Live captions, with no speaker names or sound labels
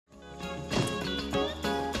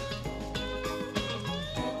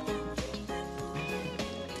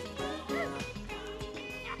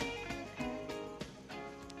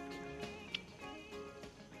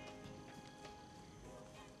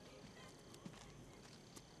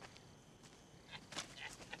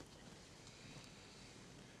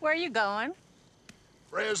Where are you going?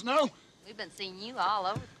 Fresno? We've been seeing you all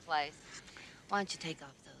over the place. Why don't you take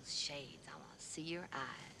off those shades? I want to see your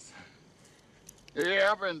eyes.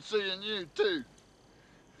 Yeah, I've been seeing you, too.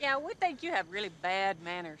 Yeah, we think you have really bad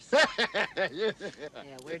manners. Yeah,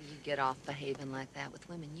 where do you get off behaving like that with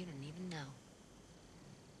women you don't even know?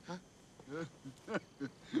 Huh?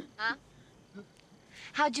 Huh?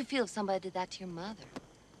 How'd you feel if somebody did that to your mother?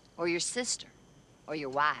 Or your sister? Or your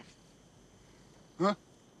wife? Huh?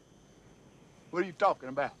 What are you talking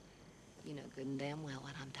about? You know good and damn well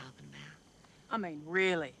what I'm talking about. I mean,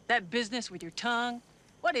 really, that business with your tongue?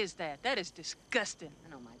 What is that? That is disgusting.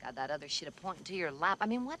 And oh my God, that other shit pointing to your lap. I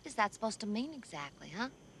mean, what is that supposed to mean exactly, huh?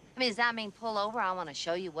 I mean, does that mean pull over? I want to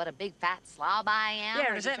show you what a big fat slob I am?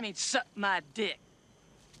 Yeah, or does that mean suck my dick?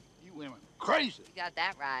 You women crazy. You got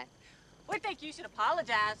that right. We think you should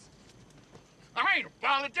apologize. I ain't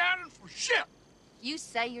apologizing for shit. You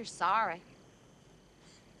say you're sorry.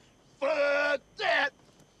 Fuck that.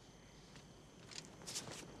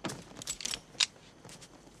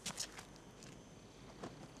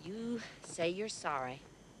 You say you're sorry,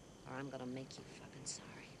 or I'm gonna make you fucking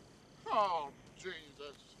sorry. Oh,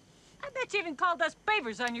 Jesus. I bet you even called us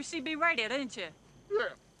beavers on your CB radio, didn't you? Yeah,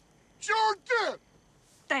 sure did.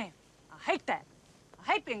 Damn, I hate that.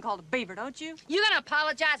 I hate being called a beaver, don't you? You gonna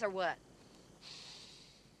apologize or what?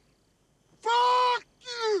 Fuck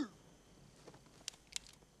you.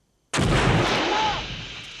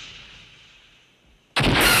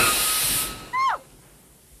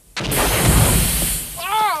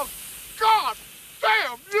 Oh, God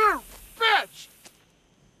damn you, bitch.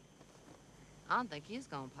 I don't think he's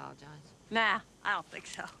gonna apologize. Nah, I don't think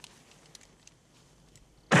so.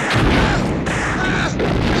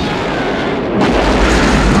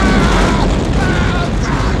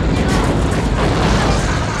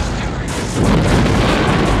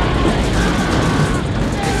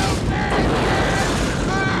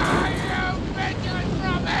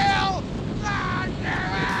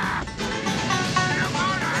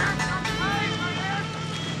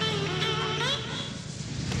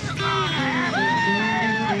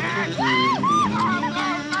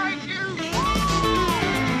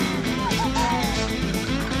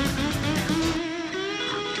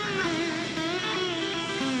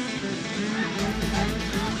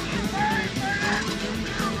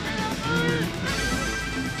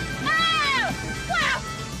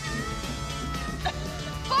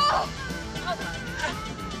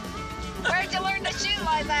 Where'd you learn to shoot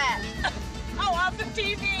like that? Oh, off the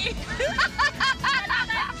TV.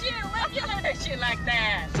 That's you. Where'd you learn to shoot like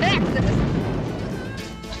that? Texas.